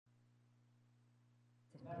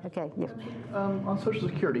Okay, yeah. On Social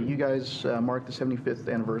Security, you guys marked the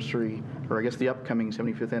 75th anniversary, or I guess the upcoming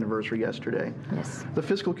 75th anniversary yesterday. Yes. The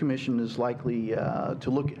Fiscal Commission is likely to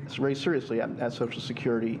look very seriously at Social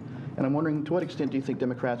Security, and I'm wondering, to what extent do you think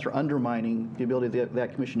Democrats are undermining the ability of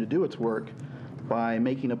that commission to do its work by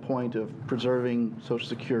making a point of preserving Social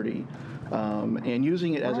Security and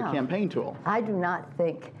using it as a campaign tool? I do not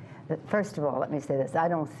think first of all, let me say this. I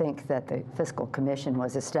don't think that the Fiscal Commission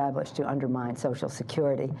was established to undermine Social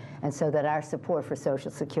Security, and so that our support for Social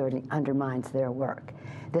Security undermines their work.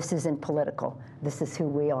 This isn't political. This is who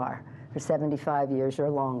we are for 75 years or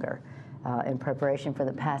longer. In preparation for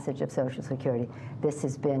the passage of Social Security, this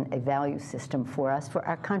has been a value system for us, for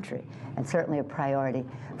our country, and certainly a priority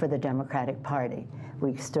for the Democratic Party.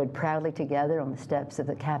 We stood proudly together on the steps of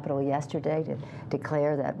the Capitol yesterday to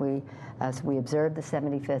declare that as we observe the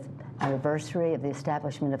 75th anniversary of the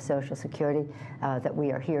establishment of Social Security, that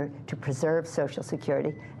we are here to preserve Social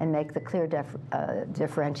Security and make the clear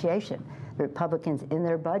differentiation. The Republicans in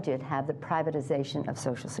their budget have the privatization of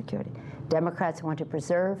Social Security. Democrats want to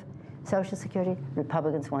preserve Social Security,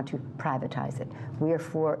 Republicans want to privatize it. We are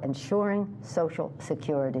for ensuring Social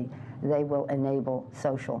Security. They will enable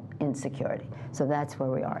social insecurity. So that's where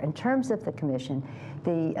we are. In terms of the commission,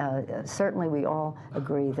 certainly we all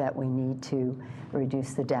agree that we need to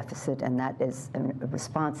reduce the deficit, and that is a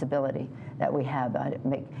responsibility that we have.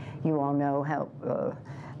 You all know how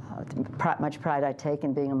much pride I take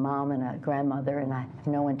in being a mom and a grandmother, and I have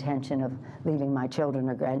no intention of leaving my children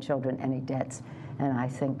or grandchildren any debts. And I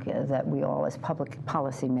think that we all, as public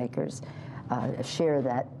policymakers, share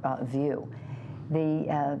that view.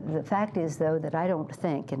 The fact is, though, that I don't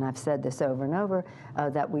think, and I've said this over and over,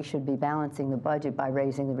 that we should be balancing the budget by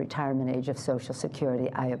raising the retirement age of Social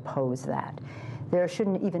Security. I oppose that. There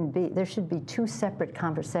should be two separate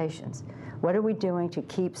conversations. What are we doing to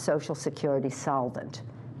keep Social Security solvent?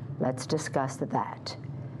 Let's discuss that.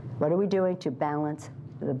 What are we doing to balance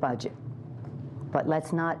the budget? But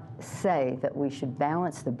let's not say that we should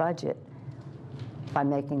balance the budget by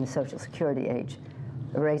making the Social Security age,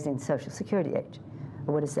 raising the Social Security age.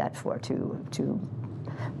 What is that for? To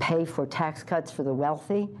pay for tax cuts for the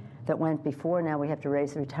wealthy that went before? Now we have to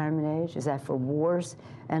raise the retirement age? Is that for wars,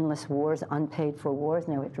 endless wars, unpaid for wars?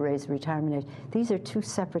 Now we have to raise the retirement age. These are two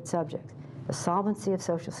separate subjects. The solvency of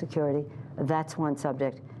Social Security, that's one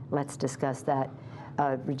subject. Let's discuss that.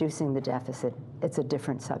 Reducing the deficit, it's a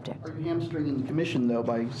different subject. Are you hamstringing the commission, though,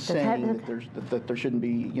 by saying that there shouldn't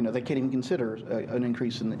be, they can't even consider an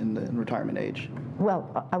increase in the retirement age?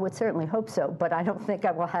 Well, I would certainly hope so, but I don't think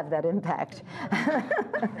I will have that impact.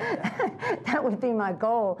 That would be my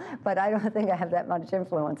goal, but I don't think I have that much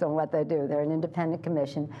influence on what they do. They're an independent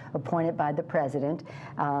commission appointed by the president.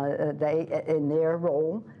 In their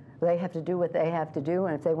role, they have to do what they have to do,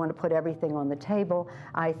 and if they want to put everything on the table,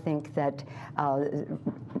 I think that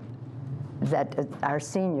our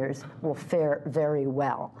seniors will fare very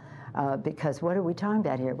well. Because what are we talking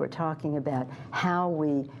about here? We're talking about how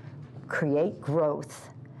we create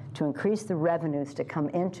growth to increase the revenues to come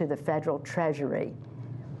into the federal treasury.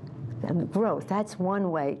 And the growth, that's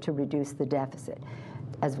one way to reduce the deficit.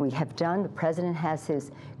 As we have done, the president has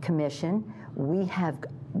his commission. We have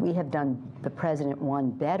done the president one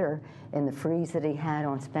better in the freeze that he had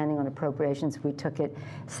on spending on appropriations. We took it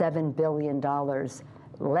 $7 billion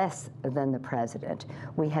less than the president.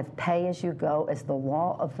 We have pay-as-you-go as the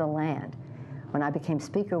law of the land. When I became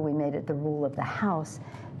Speaker, we made it the rule of the House,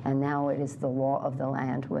 and now it is the law of the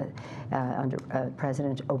land under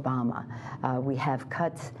President Obama. We have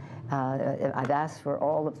cuts. I've asked for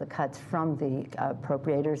all of the cuts from the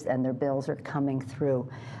appropriators, and their bills are coming through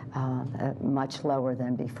much lower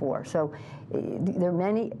than before. So there are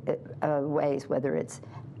many ways, whether it's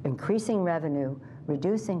increasing revenue,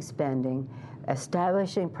 reducing spending,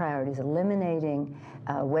 establishing priorities, eliminating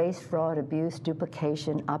waste, fraud, abuse,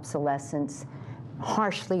 duplication, obsolescence,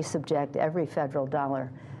 harshly subject every federal dollar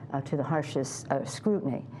to the harshest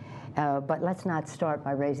scrutiny. But let's not start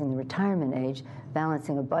by raising the retirement age,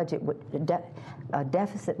 balancing a budget. A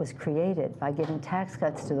deficit was created by giving tax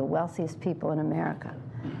cuts to the wealthiest people in America.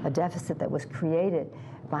 A deficit that was created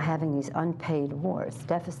by having these unpaid wars.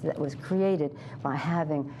 Deficit that was created by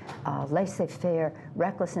having laissez-faire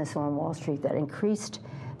recklessness on Wall Street that increased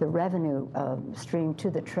the revenue stream to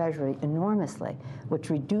the Treasury enormously, which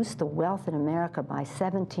reduced the wealth in America by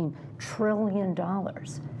 $17 trillion.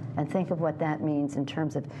 And think of what that means in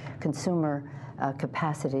terms of consumer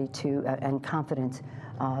capacity and confidence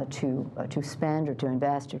to spend or to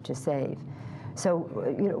invest or to save.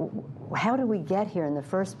 So, how do we get here in the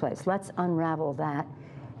first place? Let's unravel that.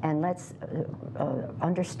 and let's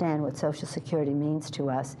understand what Social Security means to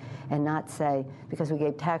us, and not say, because we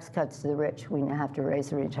gave tax cuts to the rich, we now have to raise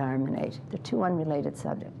the retirement age. They're two unrelated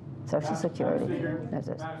subjects. Social Security. That's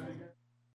it.